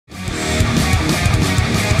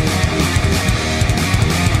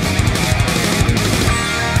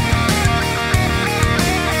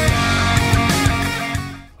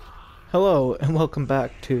and welcome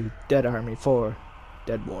back to Dead Army 4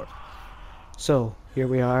 Dead War. So, here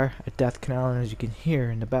we are at Death Canal, and as you can hear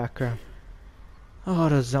in the background, oh,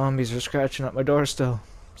 the zombies are scratching at my door still.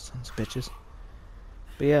 Sons of bitches.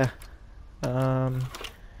 But yeah,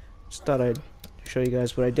 just thought I'd show you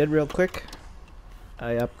guys what I did real quick.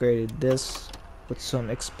 I upgraded this with some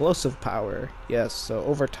explosive power. Yes, so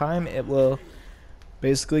over time it will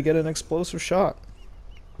basically get an explosive shot.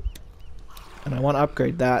 And I want to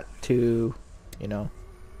upgrade that to, you know,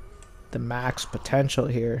 the max potential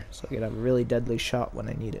here, so I can have a really deadly shot when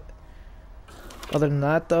I need it. Other than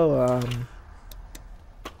that though,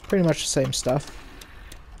 pretty much the same stuff.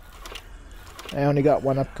 I only got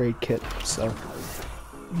one upgrade kit, so...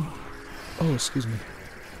 Oh, excuse me.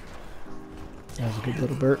 That was a good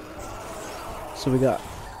little burp. So we got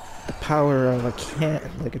the power of a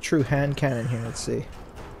like a true hand cannon here, let's see.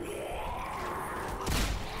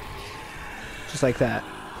 Just like that.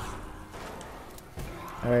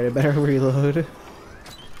 Alright, I better reload.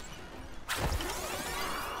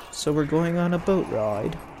 So we're going on a boat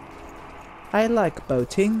ride. I like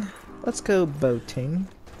boating. Let's go boating.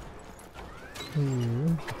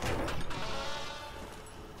 Ooh.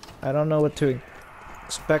 I don't know what to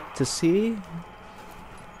expect to see,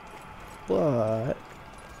 but...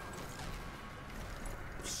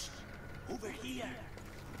 Over here.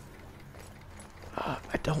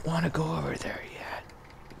 I don't want to go over there yet.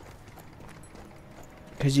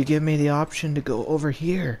 Because you give me the option to go over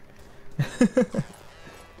here.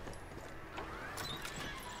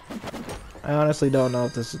 I honestly don't know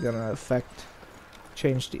if this is going to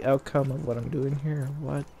change the outcome of what I'm doing here or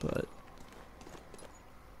what, but...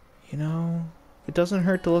 You know, it doesn't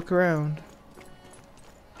hurt to look around.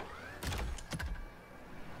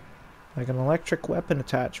 Like an electric weapon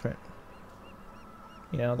attachment.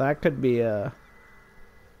 You know, that could be it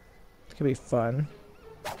could be fun.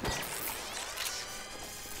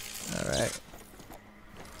 Alright.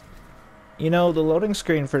 You know, the loading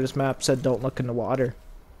screen for this map said don't look in the water.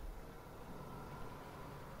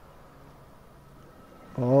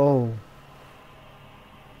 Oh.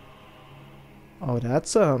 Oh,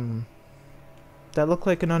 that's, that looked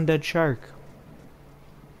like an undead shark.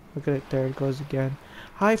 Look at it, there it goes again.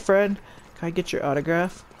 Hi, friend. Can I get your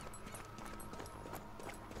autograph?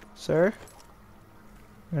 Sir?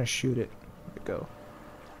 I'm gonna shoot it. There we go.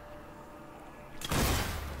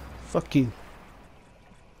 Fuck you.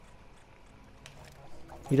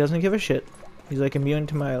 He doesn't give a shit. He's like immune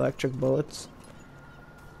to my electric bullets.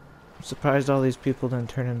 I'm surprised all these people didn't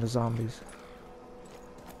turn into zombies.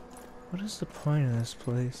 What is the point of this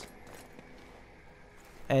place?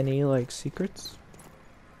 Any, like, secrets?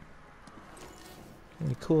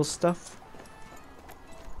 Any cool stuff?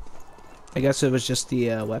 I guess it was just the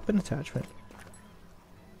weapon attachment.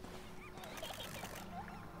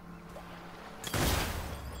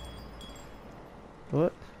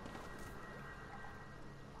 What?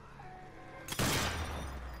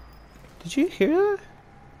 Did you hear that?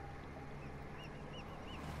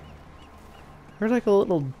 Heard like a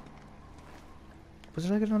little... Was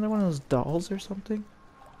there like another one of those dolls or something?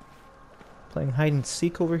 Playing hide and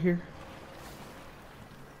seek over here?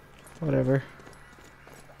 Whatever.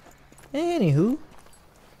 Anywho.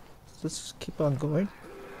 Let's just keep on going.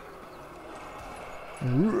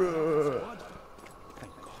 Thank God.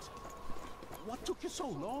 What took you so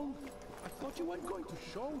long? I thought you weren't going to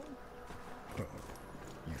show.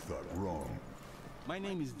 You thought wrong. My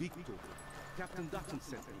name is Victor. Captain Dutton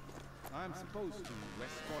sent me. I'm supposed to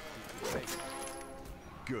escort you to the base.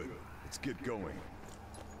 Good. Let's get going.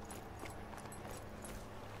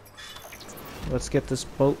 Let's get this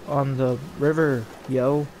boat on the river,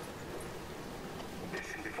 yo.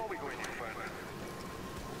 Listen, before we go any further,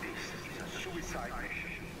 this is a suicide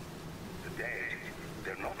mission. The dead,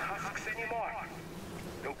 they're not husks anymore.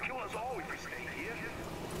 They'll kill us all if we stay here.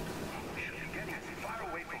 We should be getting as far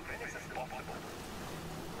away from Venice as possible.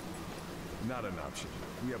 Not an option.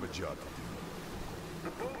 We have a job to do.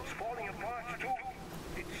 The boat's falling apart too.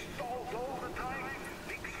 It stalls all the time,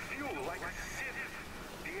 leaks fuel like a sieve.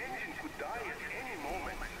 The engine could die at any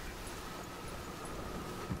moment.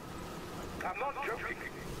 I'm not joking.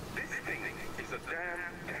 This thing is a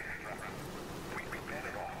damn trap. We'd be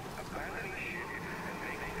better off abandoning ship and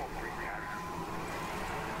making for free Paris.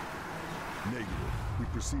 Negative. We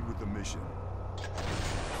proceed with the mission.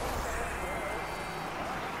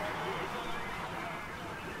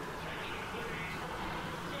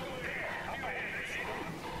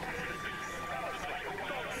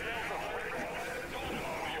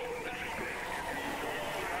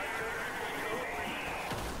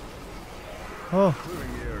 Oh,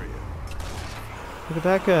 Clearing the area. look at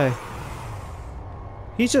that guy.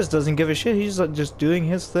 He just doesn't give a shit. He's just doing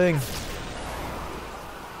his thing. What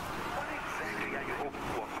exactly are you hoping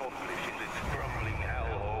to accomplish in this crumbling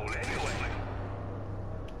hellhole anyway?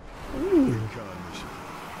 Recon mission.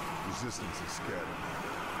 Resistance is scattered.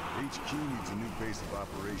 HQ needs a new base of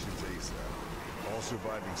operations ASAP. All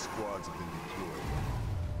surviving squads have been deployed.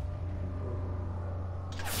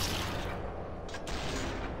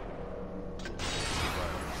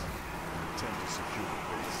 Survivors, attempt to secure the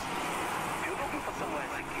base. If you're looking for somewhere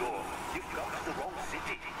secure, you've come to the wrong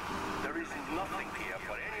city. There is nothing here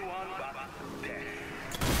for anyone but death.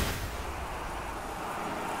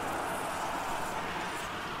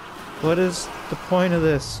 What is the point of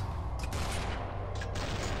this?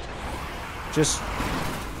 Just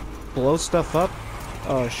blow stuff up?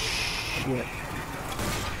 Oh shit.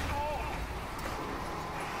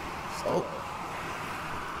 Oh.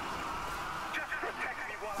 Just protect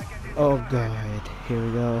me while I get in. Oh god. Here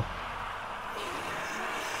we go.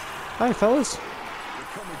 Hi fellas. They're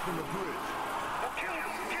coming from the bridge. Kill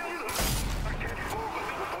them! Kill them! I can't move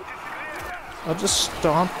until the boat is clear. I'll just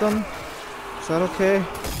stomp them. Is that okay?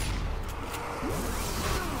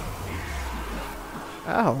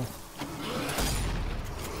 Ow.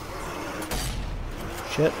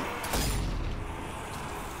 Shit.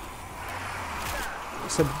 I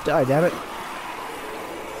said die, damn it.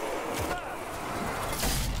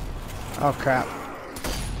 Oh crap.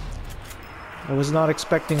 I was not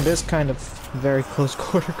expecting this kind of very close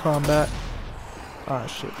quarter combat. Oh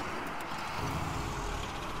shit.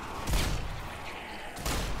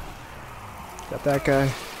 Got that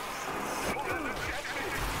guy.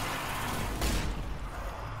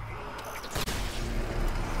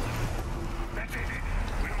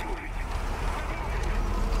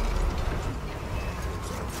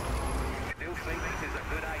 Still think this is a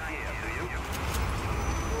good idea, do you?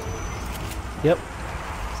 Yep.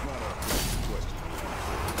 It's not a question.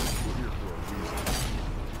 We're here for a reason.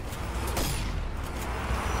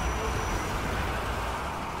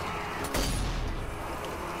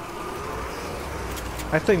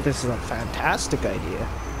 I think this is a fantastic idea.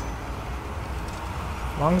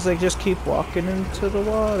 As long as they just keep walking into the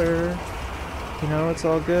water, you know, it's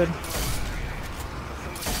all good.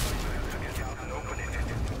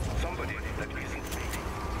 Somebody that isn't me.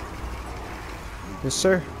 Yes,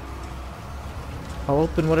 sir. I'll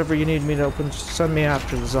open whatever you need me to open. Just send me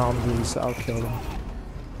after the zombies. I'll kill them.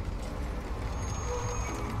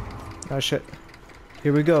 Oh shit.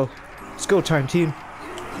 Here we go. It's go time, team.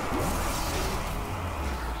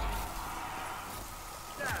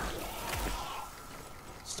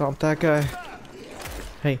 Stomp that guy.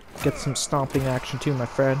 Hey, get some stomping action too, my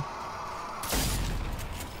friend.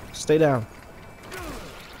 Stay down.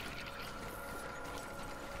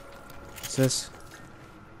 What's this?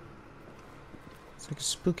 It's like a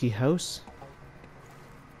spooky house.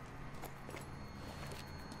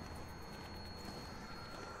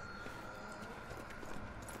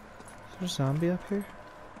 Is there a zombie up here?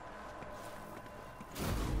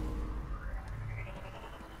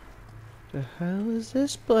 The hell is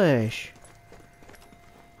this place?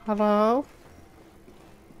 Hello?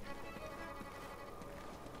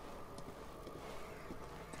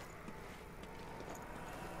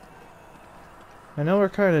 I know we're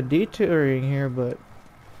kind of detouring here, but...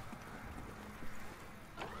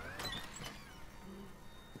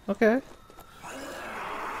 Okay.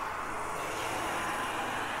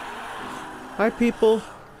 Hi, people.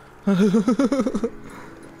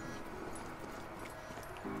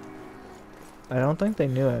 I don't think they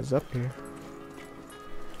knew I was up here.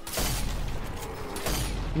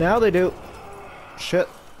 Now they do. Shit.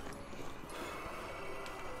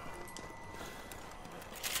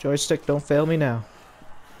 Joystick, don't fail me now.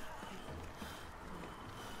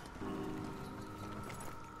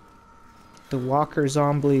 The walker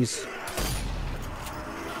zombies.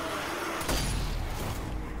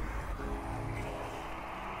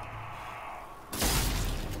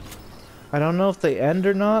 I don't know if they end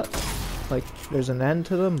or not. Like, there's an end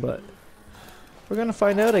to them, but we're gonna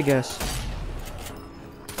find out, I guess.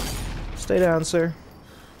 Stay down, sir.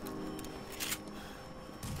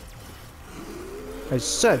 I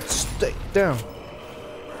said stay down.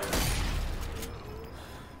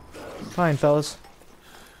 Fine, fellas.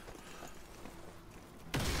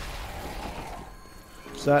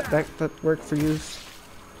 Does that work for you?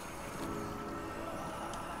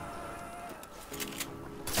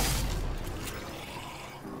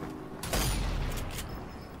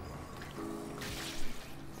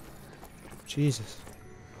 Jesus.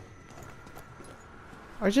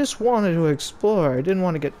 I just wanted to explore. I didn't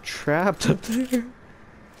want to get trapped up there.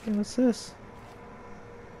 Hey, what's this?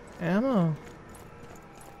 Ammo.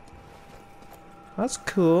 That's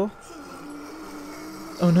cool.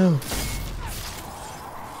 Oh no.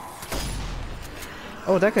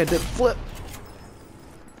 Oh, that guy did flip.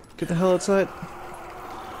 Get the hell outside.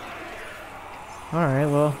 Alright,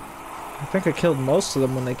 well, I think I killed most of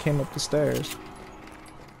them when they came up the stairs.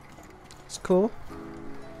 It's cool.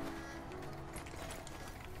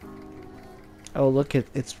 Oh, look,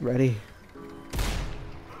 it's ready.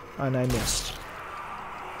 And I missed.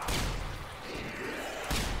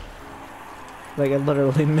 Like, I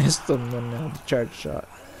literally missed them when the charge shot.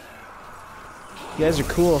 You guys are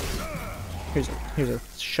cool. Here's a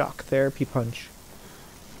shock therapy punch.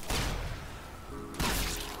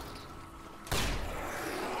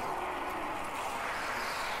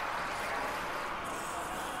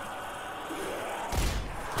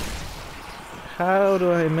 How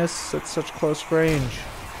do I miss at such close range?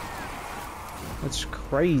 That's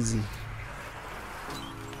crazy.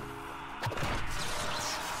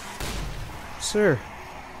 Sir.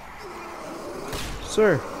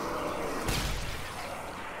 Sir.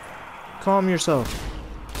 Calm yourself.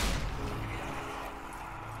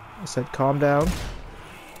 I said calm down.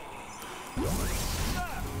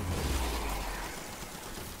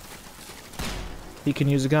 He can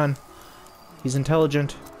use a gun. He's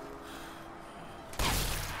intelligent.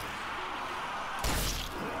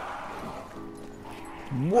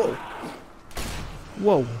 Whoa!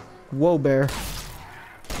 Whoa! Whoa, bear.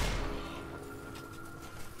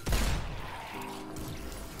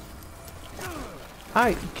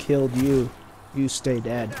 I killed you. You stay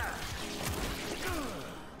dead.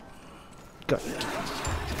 Go.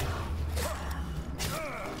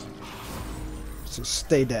 So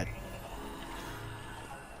stay dead.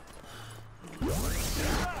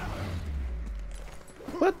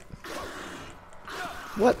 What?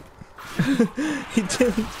 What? He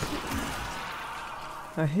didn't.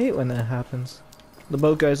 I hate when that happens. The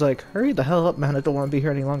boat guy's like, hurry the hell up, man. I don't want to be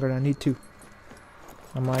here any longer than I need to.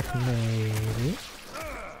 I'm like, maybe.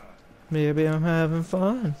 Maybe I'm having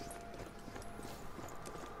fun.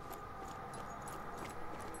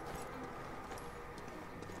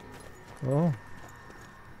 Oh.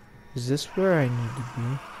 Is this where I need to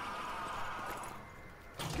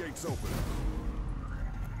be? Gates open.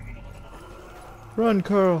 Run,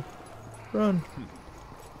 Carl. Run.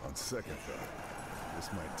 On second thought, this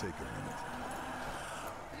might take a minute.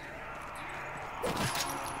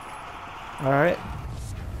 Alright.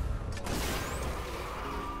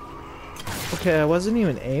 Okay, I wasn't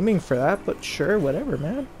even aiming for that, but sure, whatever,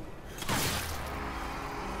 man.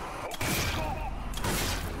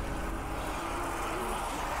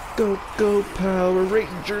 Go, go, Power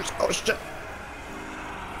Rangers! Oh, shit!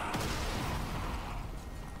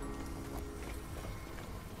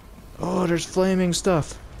 Oh, there's flaming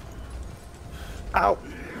stuff. Ow!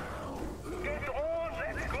 Get on,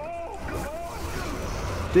 let's go! Come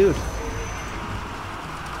on! Dude.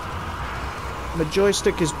 My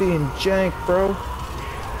joystick is being jank, bro.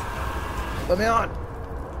 Let me on.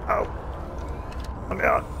 Ow. Let me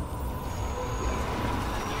on.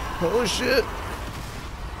 Oh shit.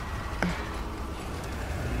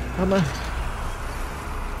 How am I?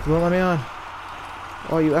 You won't let me on.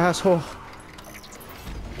 Oh, you asshole.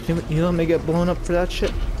 You let me get blown up for that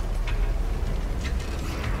shit?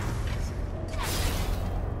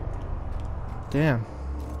 Damn.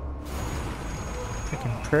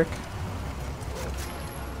 Freaking prick.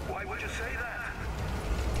 Why would you say that?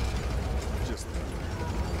 Just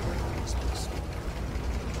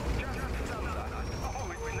Oh,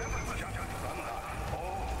 we never judge thunder.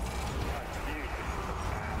 Oh, that's beautiful.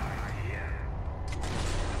 Yeah.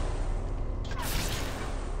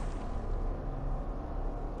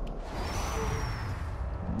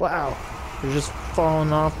 Wow. They're just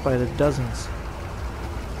falling off by the dozens.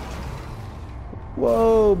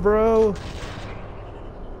 Whoa, bro.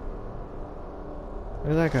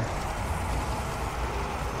 Look at that guy.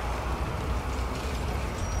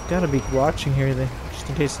 Gotta be watching here, just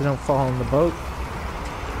in case they don't fall in the boat.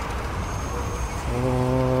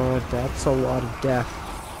 Oh, that's a lot of death.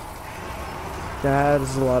 That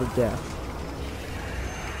is a lot of death.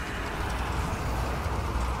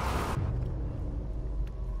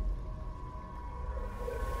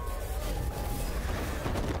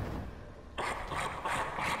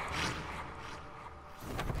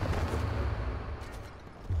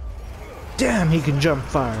 Damn, he can jump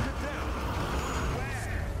fire.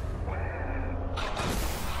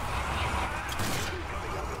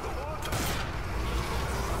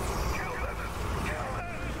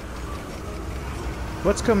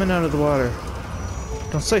 What's coming out of the water?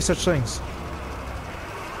 Don't say such things.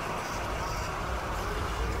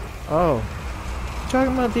 Oh. You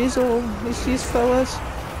talking about these fellas?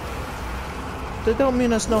 They don't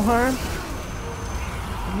mean us no harm.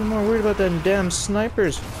 I'm more worried about them damn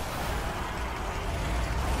snipers.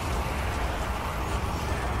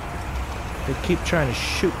 They keep trying to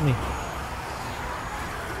shoot me.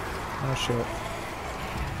 Oh shit.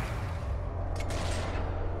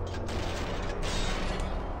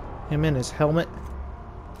 Him in his helmet.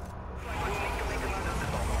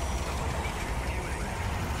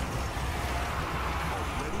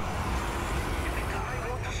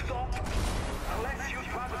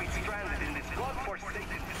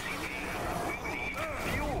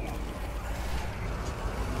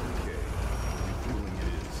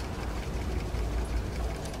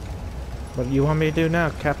 What do you want me to do now,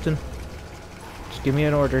 Captain? Just give me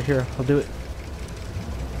an order here. I'll do it.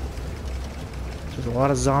 There's a lot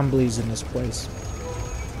of zombies in this place.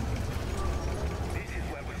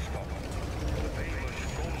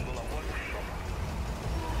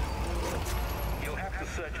 You'll have to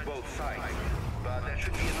search both sides, but there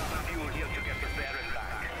should be enough fuel here to get us there and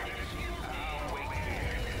back. I'll wait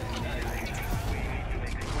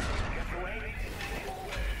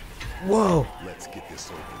here. Whoa! Let's get this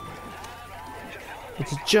over with.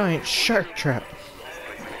 It's a giant shark trap.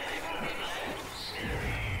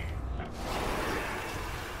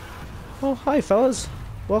 Oh, hi fellas.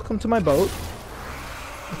 Welcome to my boat.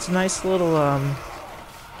 It's a nice little,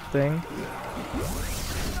 thing.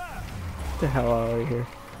 Get the hell out of here.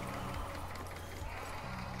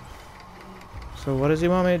 So what does he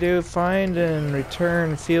want me to do? Find and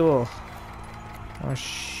return fuel. Oh,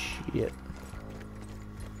 shit.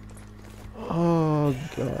 Oh,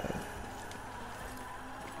 God.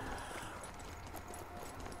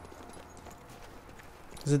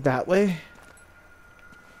 Is it that way?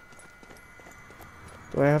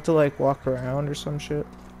 Do I have to like walk around or some shit?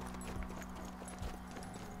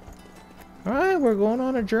 Alright, we're going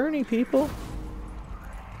on a journey, people.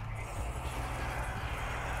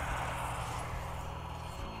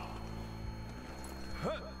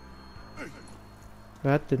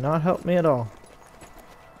 That did not help me at all.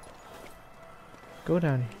 Go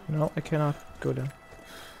down. No, I cannot go down.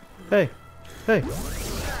 Hey! Hey!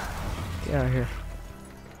 Get out of here.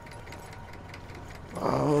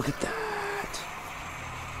 Oh, look at that.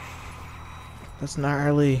 That's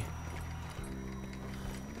gnarly.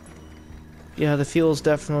 Yeah, the fuel's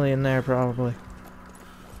definitely in there, probably.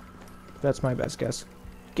 That's my best guess.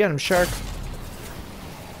 Get him, shark.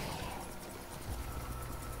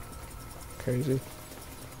 Crazy.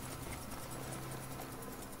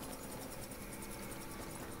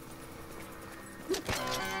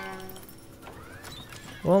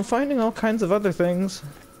 Well, I'm finding all kinds of other things.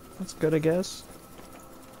 That's good, I guess.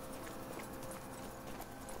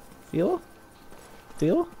 Fuel?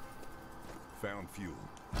 Fuel? Found fuel.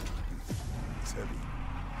 It's heavy.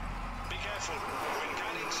 Be careful. When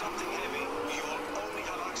carrying something heavy, you will only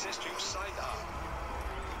have access to side arm.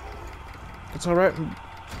 It's alright.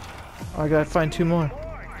 I gotta find 2 more.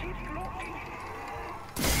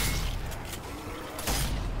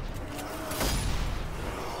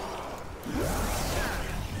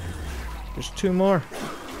 There's 2 more.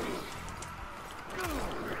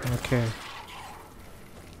 Okay.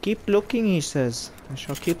 Keep looking, he says. I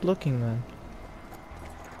shall keep looking then.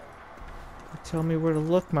 Tell me where to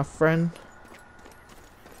look, my friend.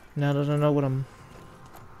 Now that I know what I'm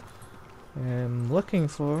looking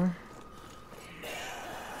for.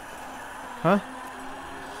 Huh?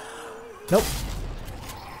 Nope.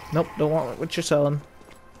 Nope, don't want what you're selling.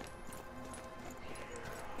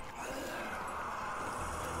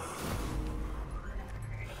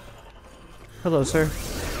 Hello, sir.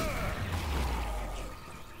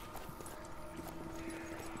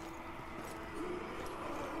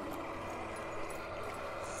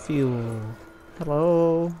 Fuel.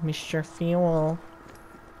 Hello, Mr. Fuel.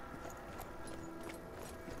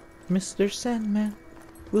 Mr. Sandman,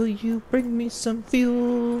 will you bring me some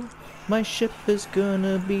fuel? My ship is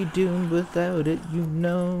gonna be doomed without it, you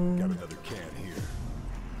know. Got another can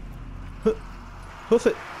here. Hoof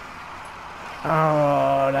it.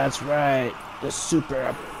 Oh, that's right. The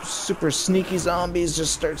super sneaky zombies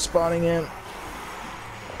just start spawning in.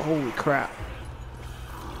 Holy crap.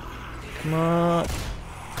 Come on.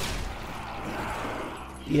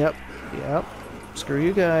 Yep, yep. Screw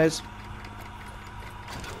you guys.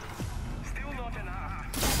 Still not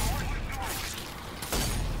enough.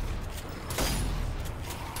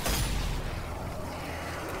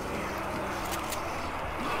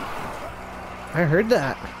 I heard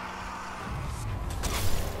that.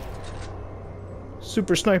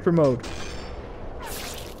 Super sniper mode.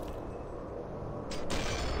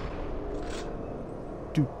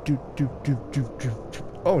 Do.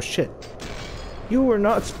 Oh shit. You were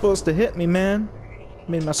not supposed to hit me, man.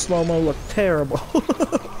 Made my slow-mo look terrible.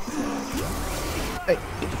 Hey,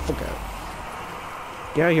 get the fuck out.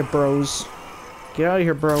 Get out of here, bros. Get out of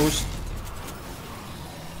here, bros.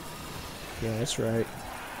 Yeah, that's right.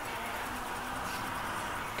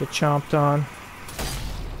 Get chomped on.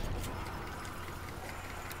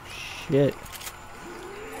 Shit.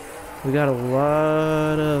 We got a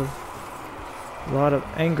lot of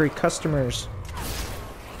angry customers.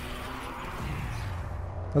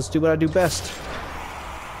 Let's do what I do best.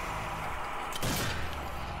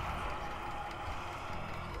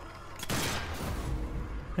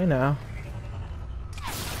 Hey now.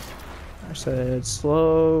 I said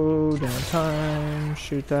slow down time,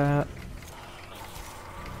 shoot that.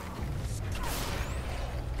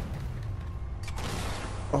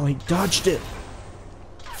 Oh, he dodged it.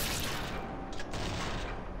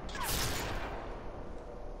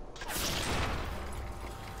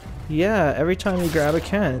 Yeah, every time you grab a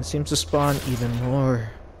can, it seems to spawn even more.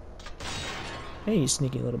 Hey, you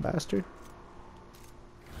sneaky little bastard.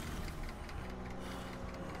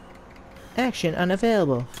 Action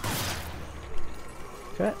unavailable.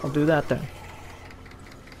 Okay, I'll do that then.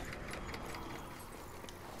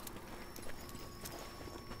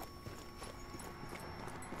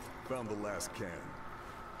 Found the last can.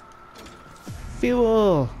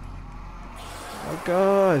 Fuel! Oh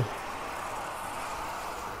god.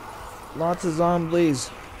 Lots of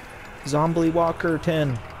zombies. Zombie Walker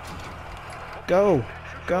 10. Go!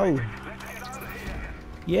 Go!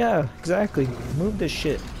 Yeah, exactly. Move this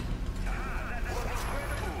shit.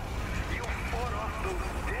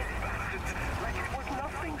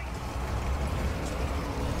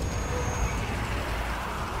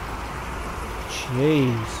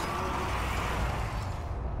 Jeez.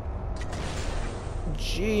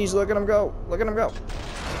 Jeez, look at him go. Look at him go.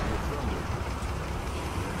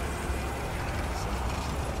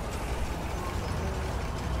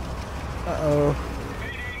 Uh-oh.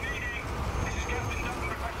 This is Captain Dutton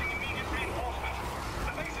requesting immediate reinforcement.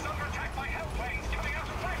 The base is under attack by hellplanes coming out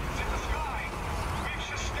of fragments in the sky. We've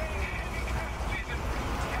sustained heavy casualties and...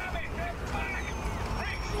 Damn it, they're back!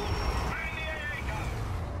 Riggs, man the AA gun!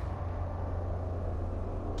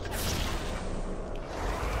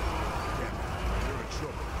 They're in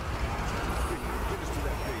trouble. Get us to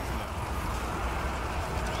that base now.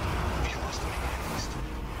 We must make haste.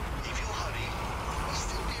 If you hurry, we'll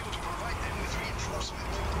still be able to provide them with reinforcement.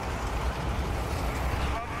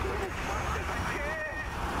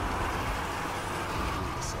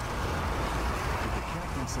 Did the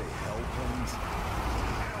captain say hell planes?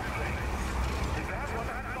 Is that what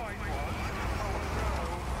that noise was?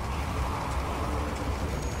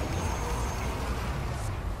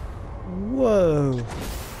 Whoa.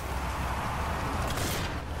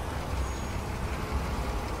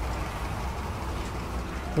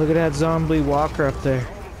 Look at that zombie walker up there.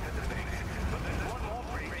 But there's one more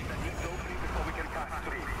breach that needs opening before we can pass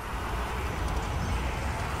through.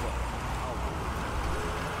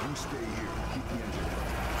 You stay here. Keep the engine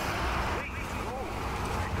running. Wait, no!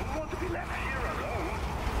 I don't want to be left here alone.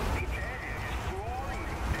 This area is crawling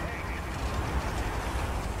with eggs.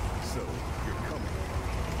 So, you're coming.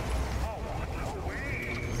 Oh, no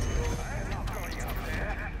way! I'm not going out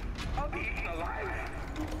there. I'll be eaten alive.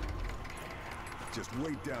 Just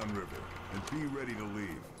wait downriver and be ready to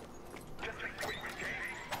leave. Just a quick game.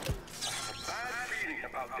 I have a bad feeling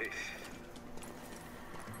about this.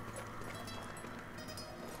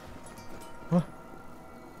 What?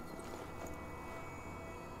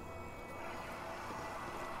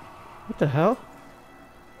 What the hell?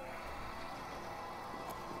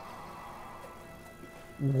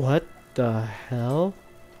 What the hell?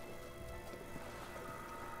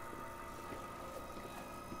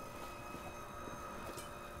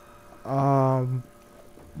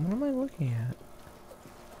 What am I looking at?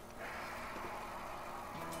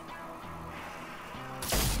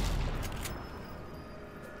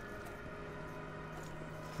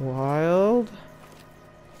 Wild?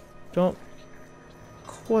 Don't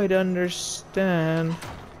quite understand.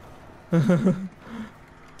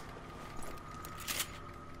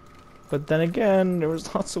 But then again, there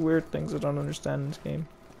was lots of weird things I don't understand in this game.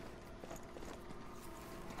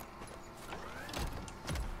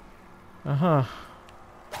 Uh-huh.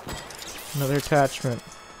 Another attachment.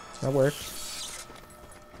 That works.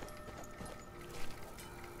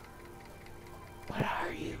 What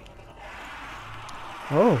are you?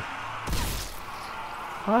 Oh.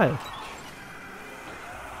 Hi.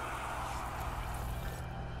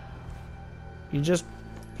 You just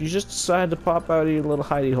decided to pop out of your little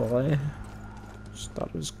hidey hole, eh? Just thought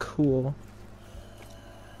it was cool.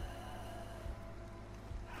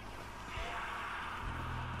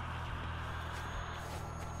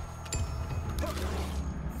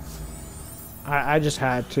 I just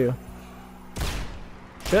had to.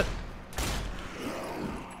 Shit.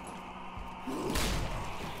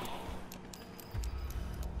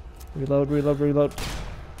 Reload, reload, reload.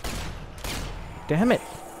 Damn it.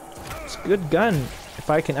 It's a good gun if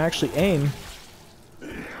I can actually aim.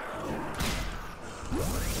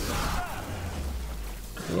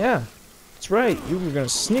 Yeah, that's right. You were gonna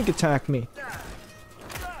sneak attack me.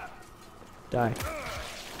 Die.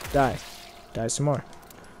 Die. Die some more.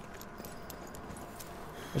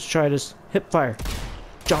 Let's try this. Hip fire.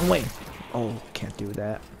 John Wayne. Oh, can't do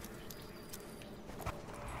that.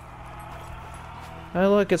 Oh,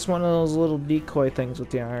 look, it's one of those little decoy things with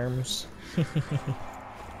the arms.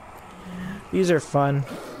 These are fun.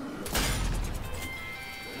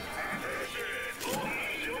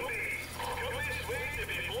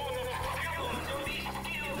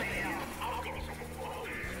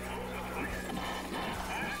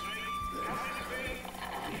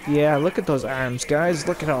 Yeah, look at those arms, guys.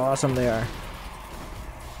 Look at how awesome they are.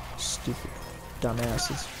 Stupid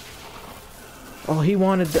dumbasses. Oh, he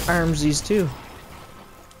wanted the armsies too.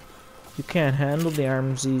 You can't handle the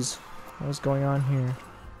armsies. What's going on here?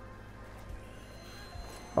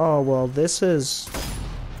 Oh, well, this is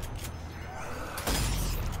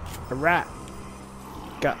a rat.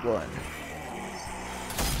 Got one.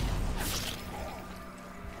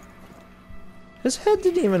 His head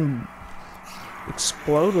didn't even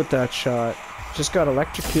explode with that shot. Just got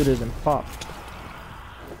electrocuted and popped.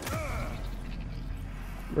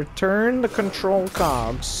 Return the control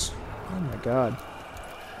cogs. Oh my god.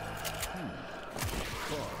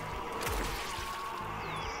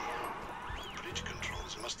 Bridge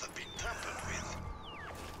controls must have been tampered with.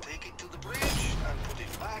 Take it to the bridge and put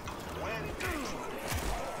it back where it came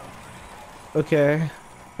from. Okay.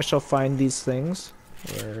 I shall find these things.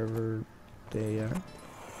 Wherever they are.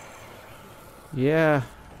 Yeah.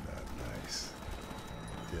 Not nice.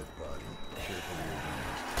 Dead body. Carefully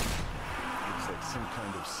arranged. Looks like some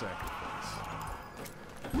kind of sacrifice.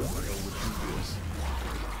 Who the hell would do this?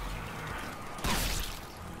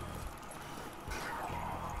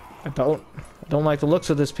 I don't like the looks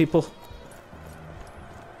of this, people.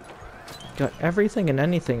 Got everything and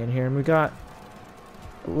anything in here, and we got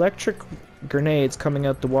electric grenades coming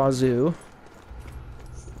out the wazoo.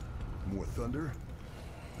 More thunder?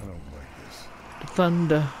 I don't like this. The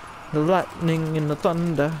thunder, the lightning and the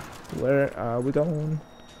thunder. Where are we going?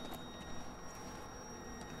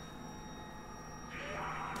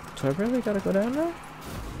 Do I really gotta go down now?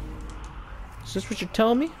 Is this what you're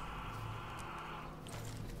telling me?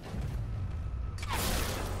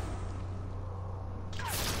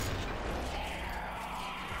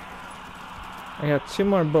 I got 2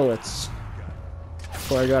 more bullets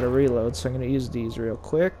before I gotta reload, so I'm gonna use these real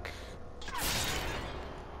quick.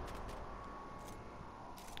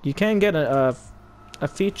 You can get a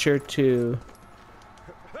feature to...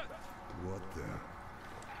 What the?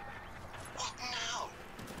 What now?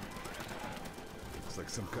 It's like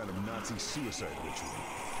some kind of Nazi suicide ritual.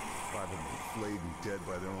 5 of them flayed and dead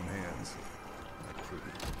by their own hands. Not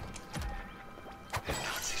pretty. A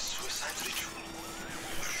Nazi suicide ritual?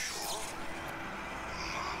 Sure.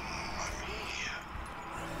 Mamma mia.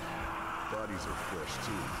 Bodies are fresh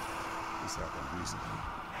too. This happened recently.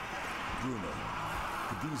 Bruno,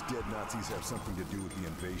 could these dead Nazis have something to do with the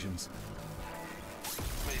invasions?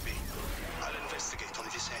 Maybe. I'll investigate on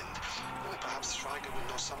this end. Perhaps Schweiger will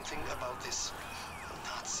know something about this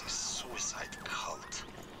Nazi suicide cult.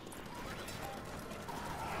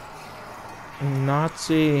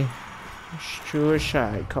 Nazi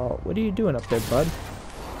suicide cult. What are you doing up there, bud?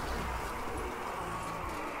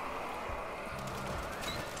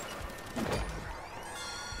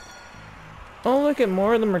 Oh, look at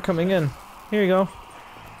more of them are coming in. Here you go.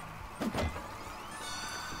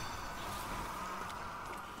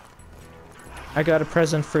 I got a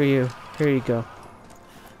present for you. Here you go.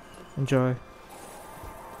 Enjoy.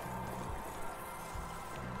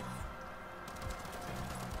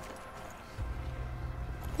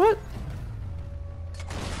 What?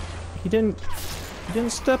 He didn't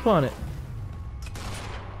step on it.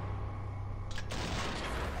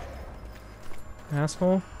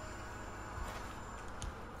 Asshole.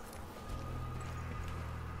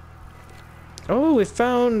 Oh, we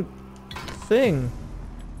found thing.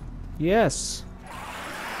 Yes.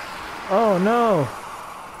 Oh no.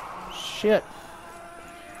 Shit.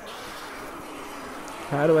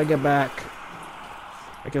 How do I get back?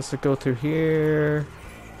 I guess I go through here.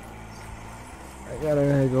 I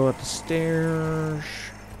gotta go up the stairs.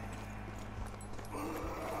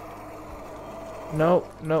 No,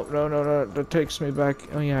 no, no, no, no. That takes me back.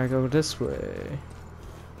 Oh yeah, I go this way.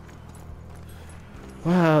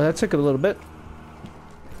 Wow, that took a little bit.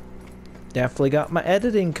 Definitely got my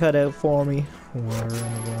editing cut out for me. Where am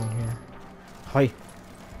I going here? Hi.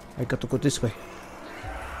 I got to go this way.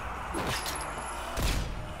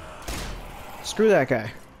 Screw that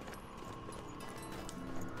guy.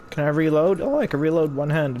 Can I reload? Oh, I can reload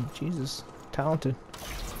one-handed. Jesus. Talented.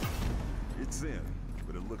 It's in,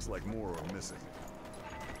 but it looks like more are missing.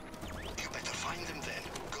 You better find them then.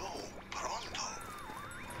 Go, pronto.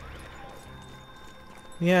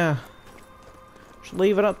 Yeah. Just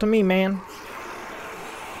leave it up to me, man.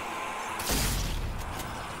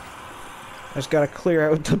 I just gotta clear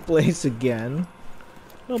out the place again.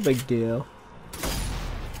 No big deal.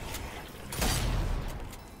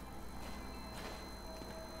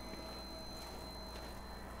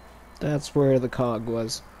 That's where the cog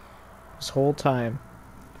was. This whole time.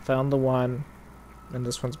 Found the one, and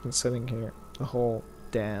this one's been sitting here the whole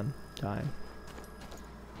damn time.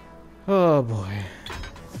 Oh boy.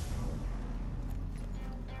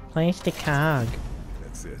 Place the cog.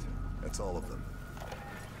 That's it. That's all of them.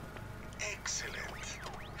 Excellent.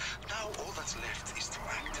 Now all that's left is to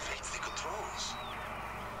activate the controls.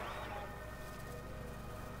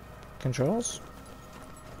 Controls?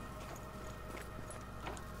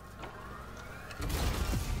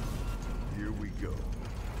 Here we go.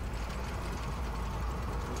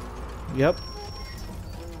 Yep.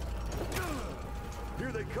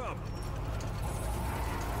 Here they come.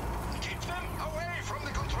 Keep them away from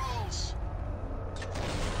the controls.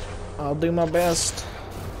 I'll do my best.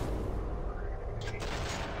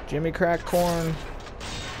 Jimmy Crack Corn.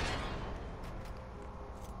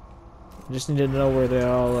 Just need to know where they're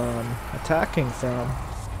all attacking from.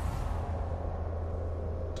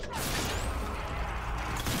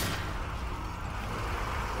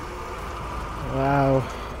 Wow.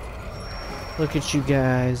 Look at you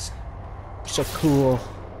guys. You're so cool.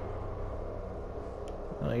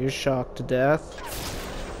 Oh, you're shocked to death.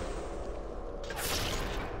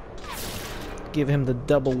 Give him the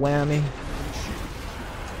double whammy.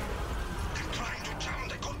 They're trying to jam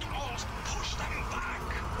the controls. Push them back.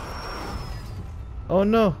 Oh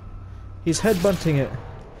no! He's headbutting it.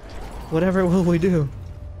 Whatever will we do?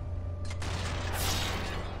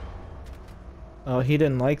 Oh, he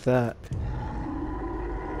didn't like that.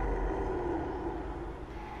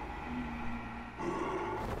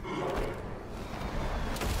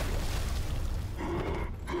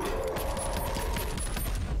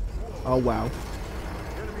 Oh wow.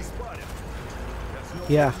 Enemy spotted. That's no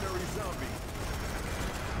Yeah. ordinary zombie.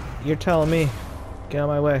 You're telling me. Get out of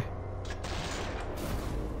my way.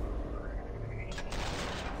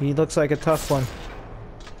 He looks like a tough one.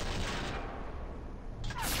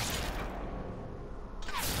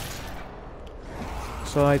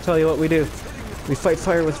 So I tell you what we do. We fight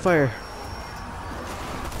fire with fire.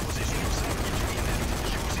 Position yourself between them.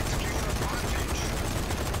 Use it to your advantage.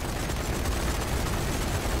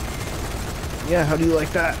 Yeah, how do you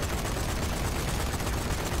like that?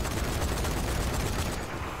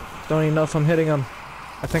 Don't even know if I'm hitting him.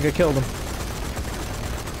 I think I killed him.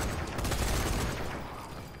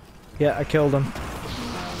 Yeah, I killed him.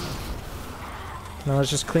 Now let's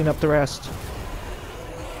just clean up the rest.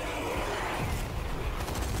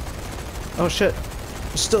 Oh shit.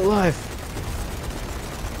 He's still alive.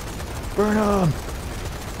 Burn him.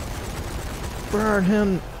 Burn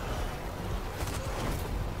him.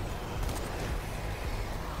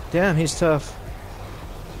 Damn, he's tough.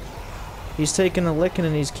 He's taking a licking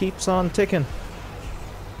and he keeps on ticking.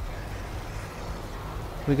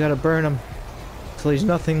 We gotta burn him till he's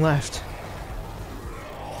nothing left.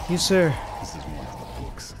 You, sir. This is one of the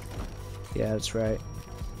books. Yeah, that's right.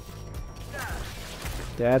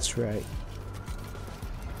 That's right.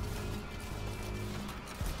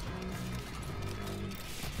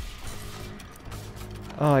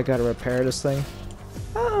 Oh, I gotta repair this thing.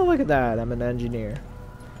 Oh, look at that. I'm an engineer.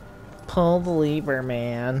 Pull the lever,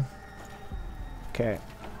 man. Okay.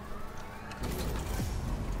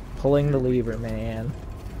 Pulling the lever, man.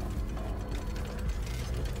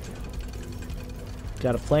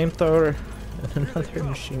 Got a flamethrower and another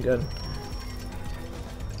machine gun.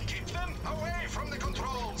 Keep them away from the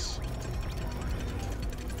controls.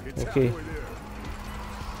 It's Okay. halfway there.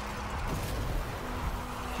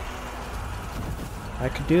 I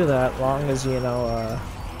could do that long as, you know,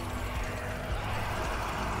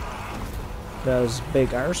 those big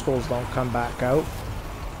arseholes don't come back out.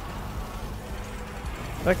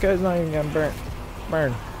 That guy's not even gonna burn.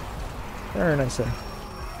 Burn. Burn, I say.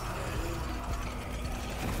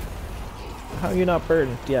 How are you not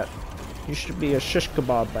burned yet? You should be a shish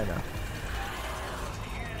kebab by now.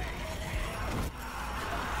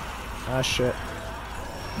 Ah shit.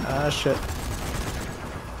 Ah shit.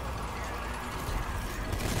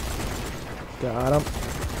 Got him.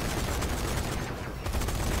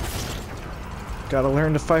 Gotta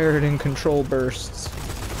learn to fire it in control bursts.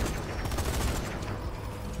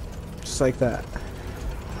 Just like that.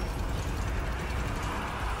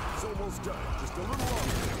 It's almost done. Just a little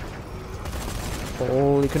longer.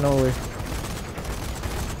 Holy cannoli.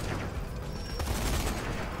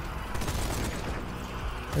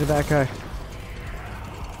 Look at that guy.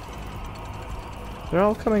 They're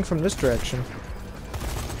all coming from this direction.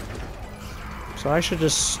 So I should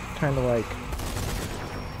just kind of like...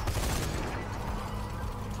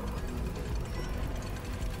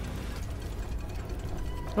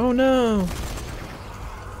 Oh no!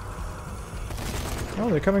 Oh,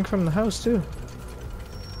 they're coming from the house too.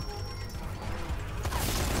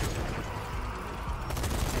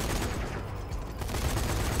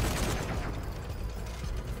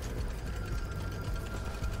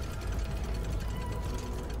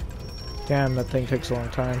 Damn, that thing takes a long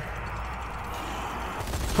time.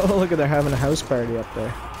 Oh, look at, they're having a house party up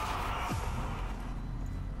there.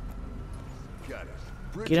 Got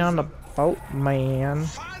it. Get on the boat, man.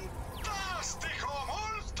 Fantastico,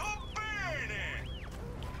 molto bene!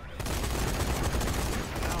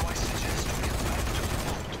 Now I suggest we get back to the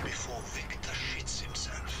boat before Victor shits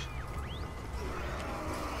himself.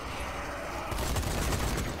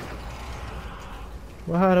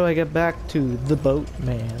 Well, how do I get back to the boat,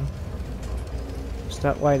 man? Is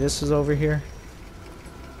that why this is over here?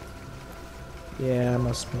 Yeah, it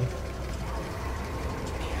must be.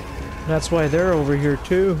 That's why they're over here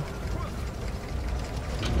too.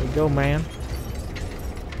 There you go, man.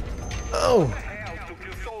 Oh! Hell took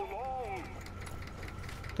you so long.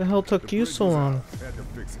 The hell took you so long? Had to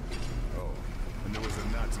fix it. Oh, and there was a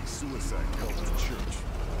Nazi suicide cult in church.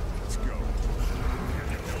 Let's go.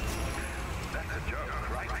 That's a joke,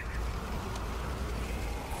 right?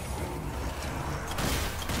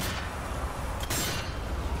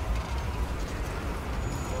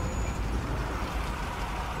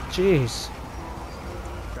 Jeez.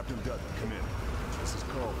 Captain Dutton, come in. This is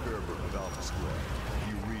Carl Fairburn with Alpha Squad.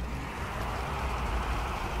 You read me.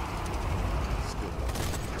 Still though,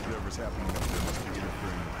 whatever's happening up there must be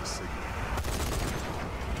interfering with the signal.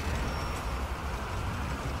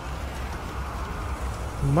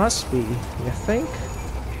 Must be, you think?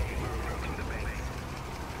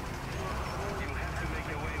 You have to make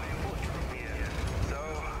your way on foot from here. So,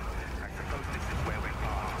 I suppose this is where we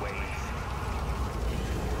part ways.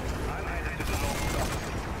 I'm headed to the north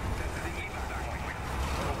office. That's the east bank.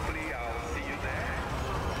 Hopefully I'll see you there.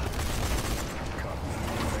 Copy.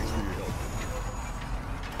 Thanks for your help.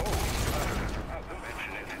 Don't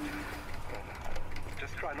mention it.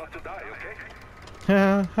 Just try not to die, okay?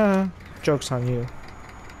 Ha ha. Joke's on you.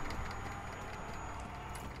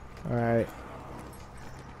 Alright.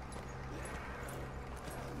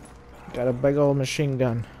 Got a big old machine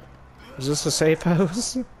gun. Is this a safe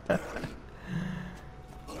house?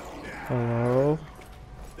 Hello?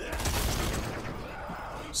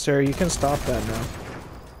 Sir, you can stop that now.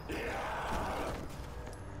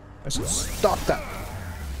 I said stop that!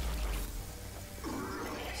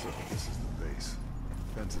 So this is the base.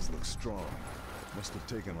 Fences look strong. Must have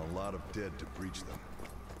taken a lot of dead to breach them.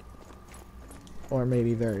 Or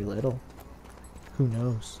maybe very little. Who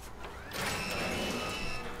knows?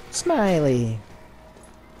 Smiley!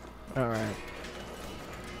 Alright.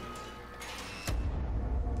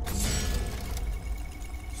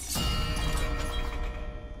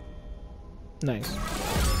 Nice.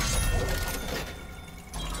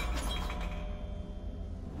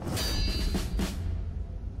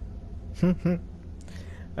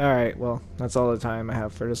 Alright, well, that's all the time I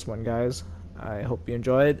have for this one, guys. I hope you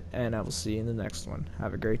enjoyed, and I will see you in the next one.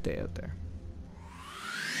 Have a great day out there.